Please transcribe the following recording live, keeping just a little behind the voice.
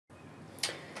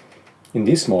In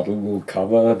this model, we'll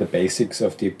cover the basics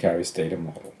of the Acterys data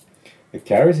model.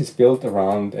 Acterys is built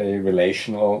around a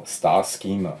relational star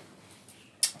schema.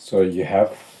 So you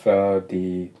have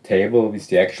the table with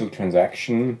the actual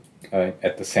transaction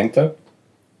at the center,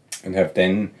 and have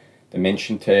then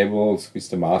dimension tables with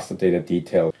the master data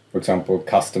details. For example,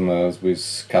 customers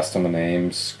with customer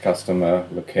names, customer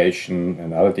location,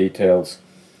 and other details.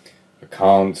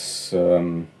 Accounts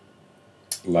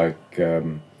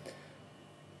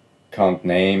account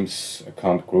names,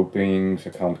 account groupings,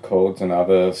 account codes and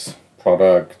others,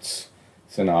 products,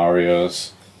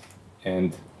 scenarios,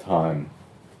 and time.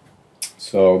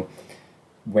 So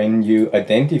when you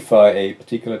identify a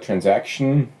particular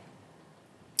transaction,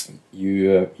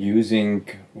 you're using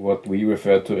what we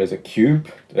refer to as a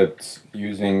cube. That's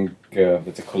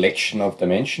a collection of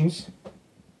dimensions.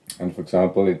 And for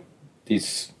example,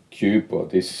 this cube or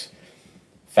this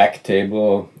fact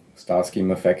table, star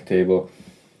schema fact table,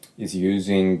 is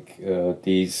using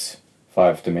these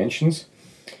 5 dimensions,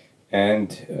 and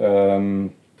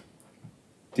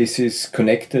this is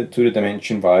connected to the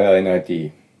dimension via an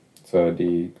ID. So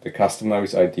the customer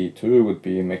with ID 2 would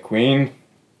be McQueen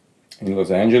in Los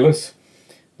Angeles,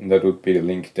 and that would be the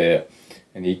link there.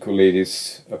 And equally,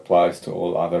 this applies to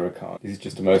all other accounts. This is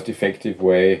just the most effective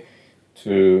way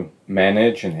to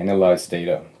manage and analyze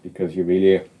data, because you're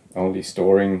really only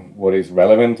storing what is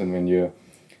relevant, and when you're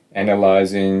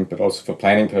analyzing, but also for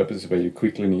planning purposes where you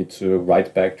quickly need to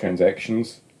write back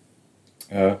transactions,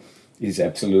 is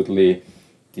absolutely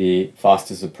the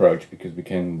fastest approach, because we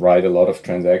can write a lot of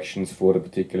transactions for the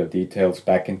particular details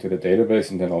back into the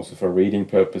database, and then also for reading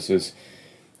purposes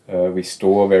we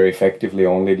store very effectively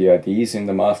only the IDs in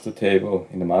the master table,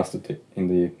 in the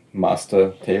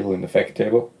master table, in the fact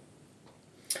table,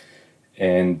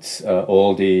 and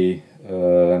all the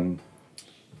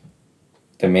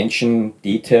dimension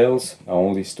details are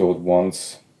only stored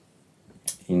once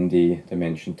in the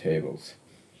dimension tables.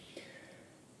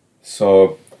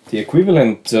 So the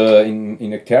equivalent in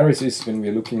Acterys is, when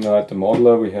we're looking now at the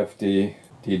modeler, we have the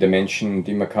dimension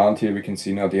dim account here. We can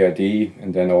see now the ID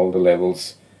and then all the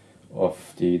levels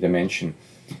of the dimension.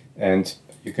 And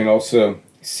you can also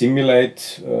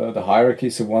simulate the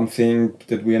hierarchies. So one thing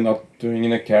that we are not doing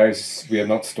in Acterys, we are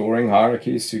not storing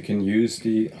hierarchies. You can use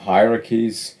the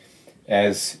hierarchies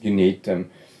as you need them,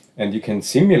 and you can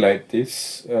simulate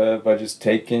this by just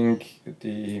taking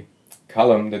the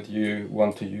column that you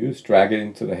want to use, drag it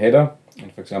into the header,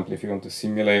 and for example, if you want to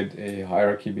simulate a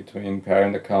hierarchy between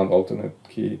parent account, alternate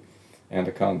key, and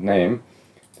account name,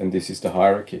 then this is the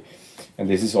hierarchy. And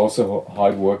this is also how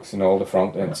it works in all the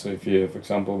front ends. So if you, for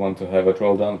example, want to have a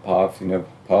drill down path in a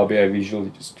Power BI visual, you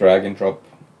just drag and drop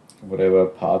whatever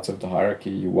parts of the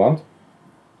hierarchy you want,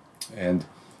 and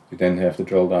you then have the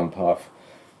drill down path.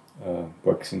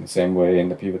 Works in the same way in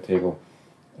the pivot table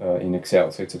in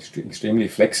Excel. So it's an extremely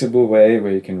flexible way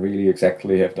where you can really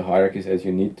exactly have the hierarchies as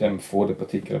you need them for the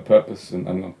particular purpose,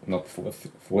 and not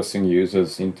forcing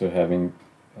users into having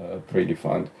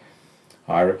predefined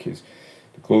hierarchies.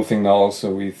 The cool thing now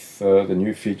also with the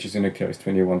new features in Acterys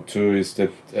 21.2 is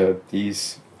that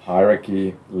these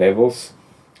hierarchy levels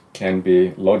can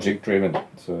be logic driven.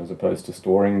 So as opposed to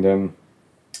storing them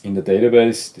in the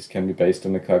database, this can be based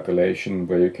on a calculation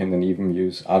where you can then even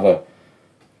use other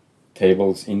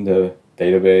tables in the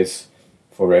database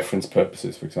for reference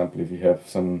purposes. For example, if you have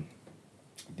some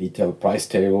detailed price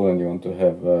table and you want to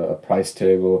have a price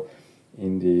table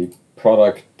in the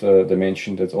product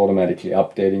dimension that's automatically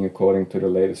updating according to the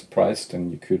latest price,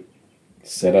 then you could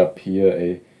set up here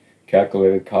a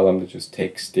calculated column that just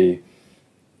takes the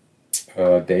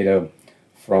data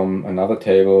from another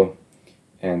table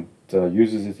and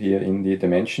uses it here in the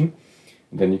dimension.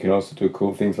 And then you can also do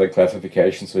cool things like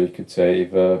classification. So you could say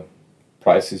if a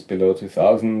price is below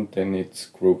 2000, then it's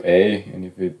group A, and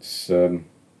if it's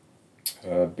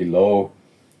below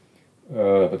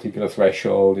a particular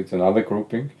threshold, it's another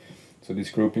grouping. So this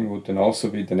grouping would then also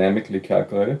be dynamically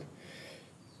calculated,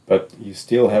 but you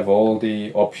still have all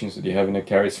the options that you have in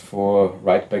Acterys for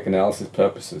write-back analysis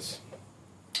purposes.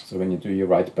 So when you do your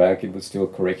write-back, it would still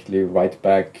correctly write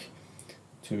back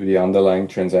to the underlying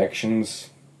transactions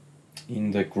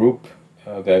in the group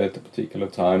that at a particular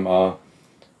time are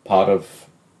part of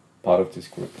this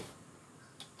group.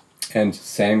 And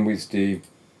same with the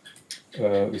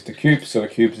cube. So a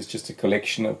cube is just a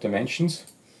collection of dimensions.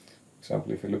 For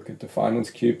example, if you look at the finance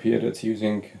cube here, that's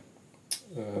using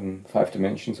 5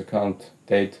 dimensions: account,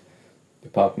 date,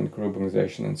 department, group,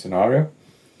 organization, and scenario.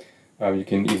 You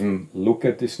can even look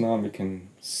at this now, and we can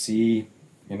see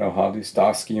how the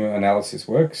star schema analysis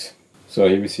works. So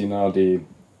here we see now the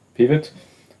pivot.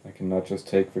 I can now just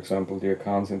take, for example, the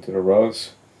accounts into the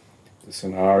rows, the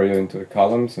scenario into the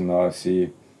columns, and now I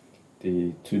see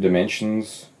the 2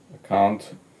 dimensions,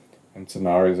 account and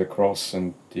scenarios across,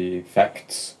 and the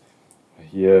facts are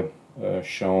here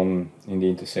shown in the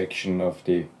intersection of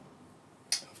the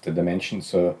dimensions.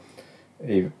 So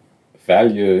a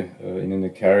value in an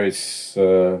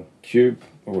Acterys cube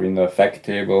or in a fact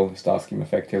table, star schema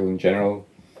fact table in general,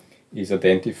 is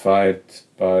identified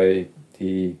by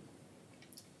the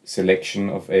selection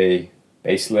of a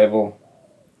base level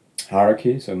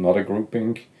hierarchy, so not a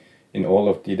grouping, in all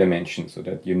of the dimensions, so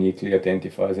that uniquely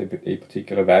identifies a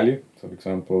particular value. So for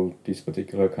example, this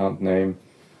particular account name,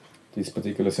 this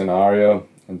particular scenario,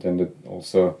 and then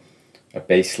also a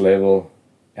base level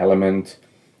element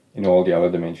in all the other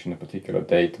dimensions, a particular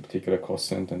date, a particular cost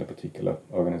center, and a particular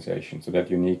organization. So that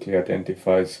uniquely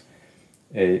identifies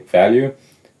a value,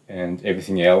 and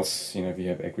everything else, if you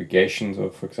have aggregations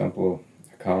of, for example,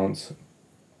 accounts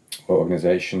or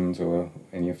organizations or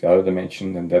any of the other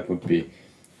dimensions, then that would be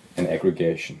an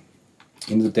aggregation.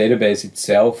 In the database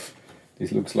itself,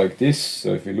 this looks like this.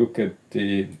 So if you look at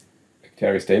the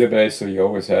Acterys database, so you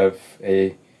always have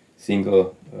a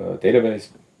single database,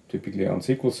 typically on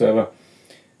SQL Server,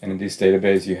 and in this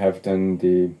database you have then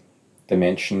the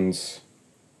dimensions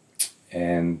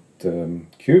and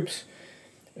cubes.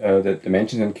 The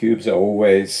dimensions and cubes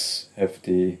always have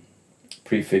the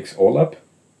prefix all-up.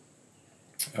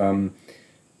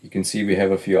 You can see we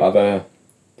have a few other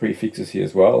prefixes here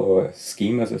as well, or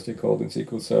schemas as they're called in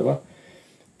SQL Server.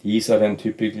 These are then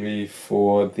typically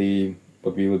for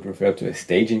what we would refer to as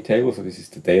staging table. So this is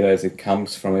the data as it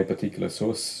comes from a particular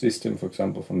source system, for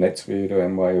example from NetSuite or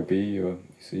myob, or you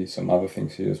see some other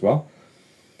things here as well.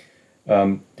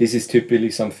 This is typically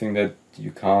something that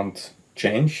you can't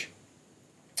change.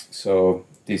 So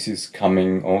this is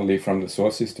coming only from the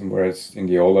source system, whereas in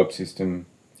the all-up system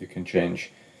you can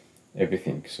change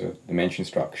everything, so dimension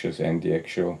structures and the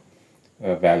actual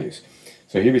values.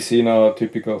 So here we see now a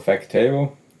typical fact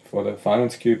table for the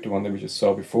finance cube, the one that we just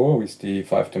saw before, with the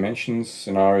 5 dimensions: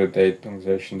 scenario, date,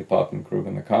 organization, department, group,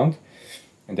 and account.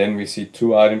 And then we see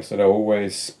 2 items that are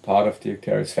always part of the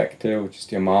Acterys fact table, which is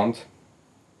the amount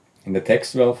in the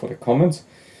text well for the comments.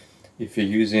 If you're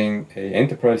using an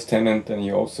enterprise tenant, then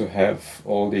you also have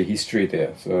all the history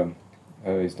there. So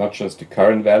it's not just the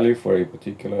current value for a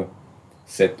particular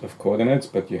set of coordinates,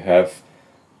 but you have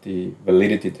the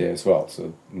validity there as well.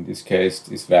 So in this case,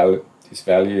 this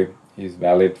value is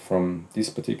valid from this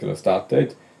particular start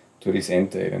date to this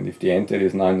end date. And if the end date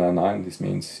is 999, this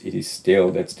means it is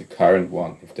still, that's the current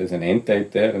one. If there's an end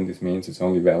date there, then this means it's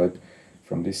only valid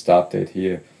from this start date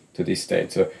here to this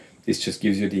date. So this just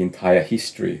gives you the entire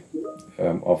history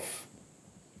of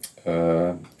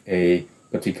a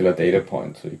particular data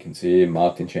point. So you can see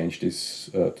Martin changed this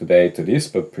today to this,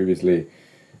 but previously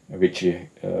Richie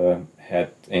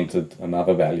had entered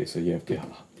another value. So you have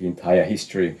the entire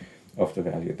history of the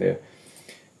value there.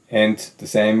 And the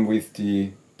same with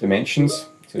the dimensions.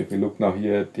 So if we look now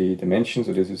here at the dimensions,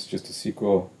 so this is just a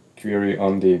SQL query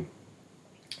on the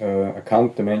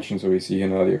account dimension. So we see here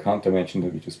now the account dimension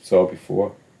that we just saw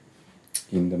before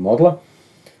in the modeler.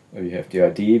 We have the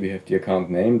ID, we have the account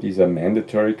name. These are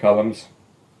mandatory columns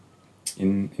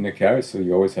in Acterys, so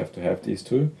you always have to have these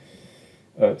two.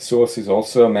 Source is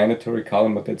also a mandatory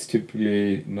column, but that's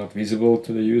typically not visible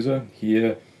to the user.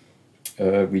 Here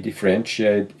we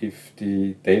differentiate if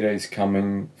the data is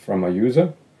coming from a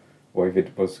user or if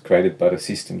it was created by the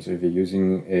system. So if you're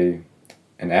using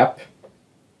an app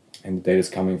and the data is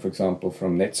coming, for example,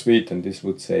 from NetSuite, and this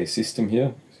would say system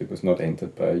here, so it was not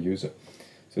entered by a user.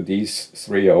 So these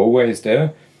 3 are always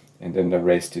there, and then the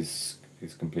rest is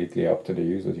completely up to the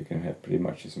user. You can have pretty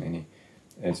much as many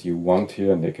as you want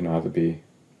here, and they can either be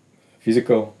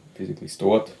physically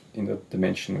stored in the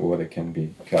dimension, or they can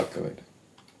be calculated.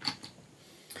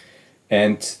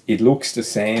 And it looks the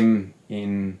same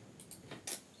in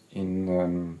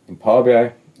Power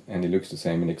BI, and it looks the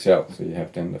same in Excel. So you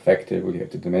have then the fact table, you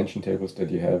have the dimension tables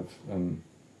that you have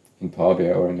in Power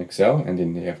BI or in Excel, and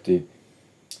then you have the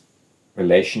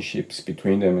relationships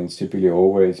between them, and it's typically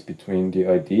always between the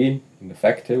ID in the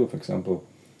fact table, for example,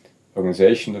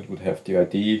 organization, that would have the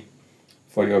ID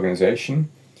for the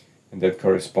organization, and that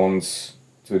corresponds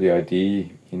to the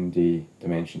ID in the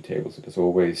dimension table. So there's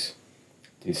always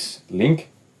this link.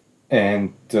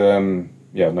 And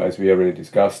now, as we already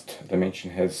discussed,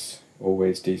 dimension has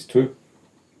always these two.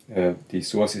 The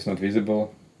source is not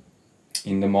visible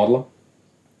in the modeler,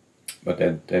 but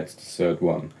that's the third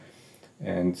one.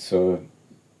 And so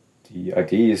the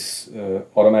ID is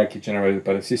automatically generated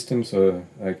by the system, so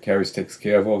Acterys takes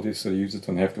care of all this, so the users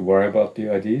don't have to worry about the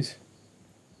IDs.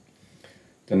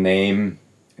 The name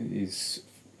is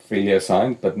freely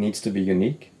assigned but needs to be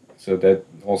unique. So that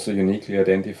also uniquely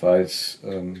identifies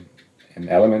an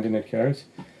element in Acterys.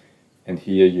 And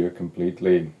here you're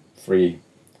completely free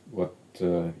what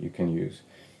you can use.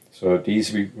 So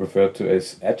these we refer to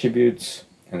as attributes,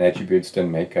 and attributes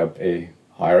then make up a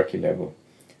hierarchy level,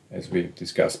 as we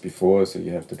discussed before. So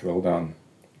you have to drill down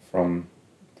from,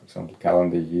 for example,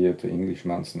 calendar year to English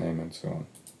month's name and so on.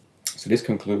 So this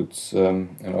concludes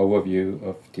an overview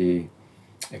of the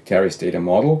Acterys data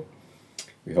model.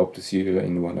 We hope to see you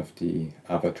in one of the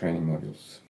other training modules.